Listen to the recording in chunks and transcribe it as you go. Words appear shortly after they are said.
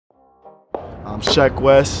I'm Sheck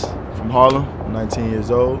Wes from Harlem. I'm 19 years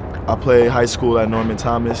old. I played high school at Norman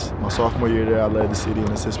Thomas. My sophomore year there, I led the city in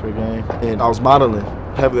the sixth grade game. And I was modeling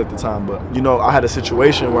heavily at the time, but you know, I had a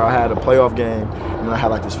situation where I had a playoff game and I had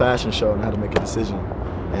like this fashion show and I had to make a decision.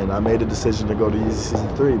 And I made a decision to go to Yeezy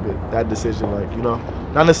Season 3, but that decision, like, you know,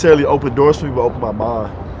 not necessarily opened doors for me, but opened my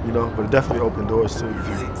mind, you know, but it definitely opened doors too.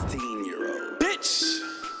 16-year-old bitch.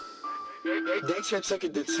 They took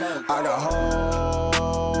it to 10. I got hoes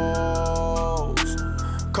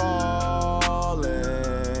calling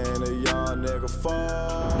a young nigga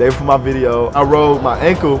phone. Day before my video, I rolled my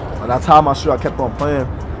ankle and I tied my shoe. I kept on playing,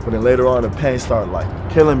 but then later on the pain started like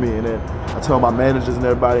killing me, and then I told my managers and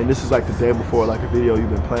everybody, and this is like the day before like a video you've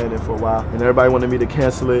been playing it for a while, and everybody wanted me to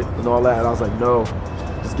cancel it and all that, and I was like, no,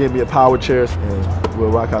 just give me a power chair and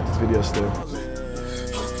we'll rock out this video still.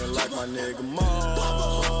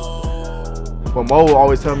 But Mo would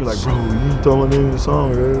always tell me like, bro, you need to throw my name in the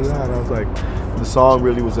song, and I was like, the song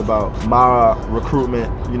really was about my recruitment,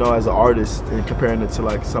 you know, as an artist, and comparing it to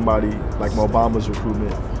like somebody like Mo Bamba's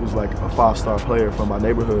recruitment, who's like a 5-star player from my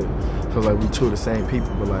neighborhood. So like we two of the same people,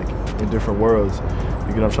 but like in different worlds.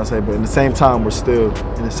 You get what I'm trying to say? But in the same time, we're still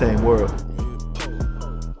in the same world.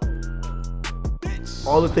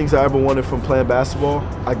 All the things I ever wanted from playing basketball,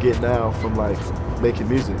 I get now from like making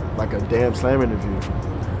music, like a damn Slam interview.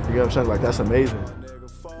 You get what I'm saying? Like, that's amazing.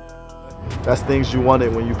 That's things you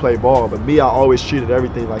wanted when you play ball. But me, I always treated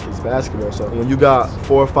everything like it's basketball. So when you got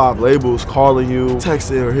 4 or 5 labels calling you,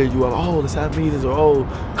 texting or hit you up, oh, let's have meetings, or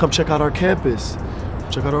oh, come check out our campus,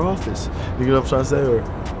 check out our office. You know what I'm trying to say? Or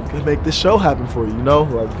we can make this show happen for you, you know?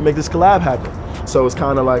 Like, we can make this collab happen. So it's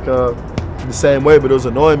kind of like the same way, but it was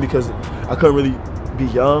annoying because I couldn't really be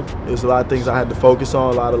young. There was a lot of things I had to focus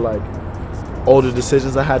on, a lot of like older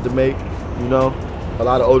decisions I had to make, you know? A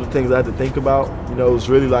lot of older things I had to think about. You know, it was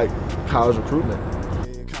really like college recruitment.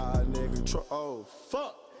 Oh,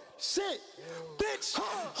 fuck, shit, bitch.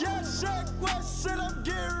 Yeah, Sheck Wes said I'm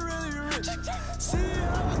getting really rich.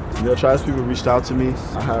 You know, Travis people reached out to me.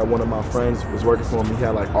 I had one of my friends was working for him. He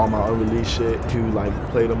had like all my unreleased shit. He like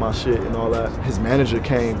played on my shit and all that. His manager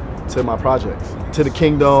came to my projects, to the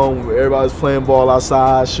Kingdom, where everybody was playing ball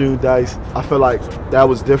outside, shooting dice. I feel like that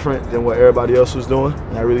was different than what everybody else was doing.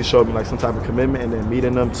 And that really showed me like some type of commitment, and then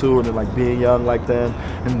meeting them too, and then like being young like them,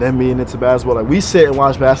 and then being into basketball. Like we sit and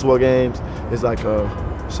watch basketball games is like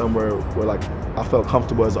somewhere where like I felt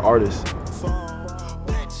comfortable as an artist.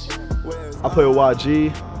 I play with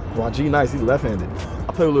YG. YG nice, he's left-handed.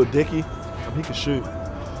 I play with Lil Dicky. He can shoot.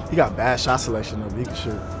 He got bad shot selection though, but he can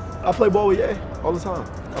shoot. I play ball with Ye all the time.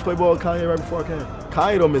 I play ball with Kanye right before I came.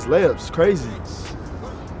 Kanye don't miss layups, it's crazy.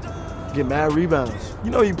 Get mad rebounds.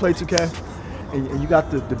 You know you play 2K and you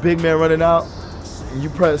got the big man running out and you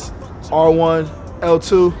press R1,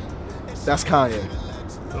 L2, that's Kanye.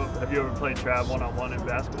 So have you ever played Trav one-on-one in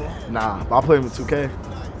basketball? Nah, but I play him in 2K.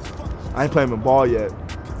 I ain't playing him in ball yet.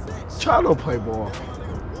 Trav don't play ball.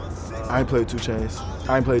 I ain't played 2 Chainz.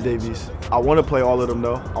 I ain't played Davies. I want to play all of them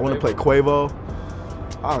though. I want to play Quavo.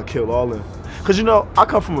 I'll kill all of them. Cause you know, I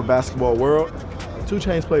come from a basketball world. 2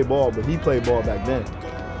 Chainz played ball, but he played ball back then.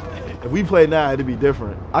 If we play now, it'd be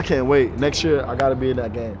different. I can't wait. Next year, I gotta be in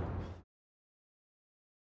that game.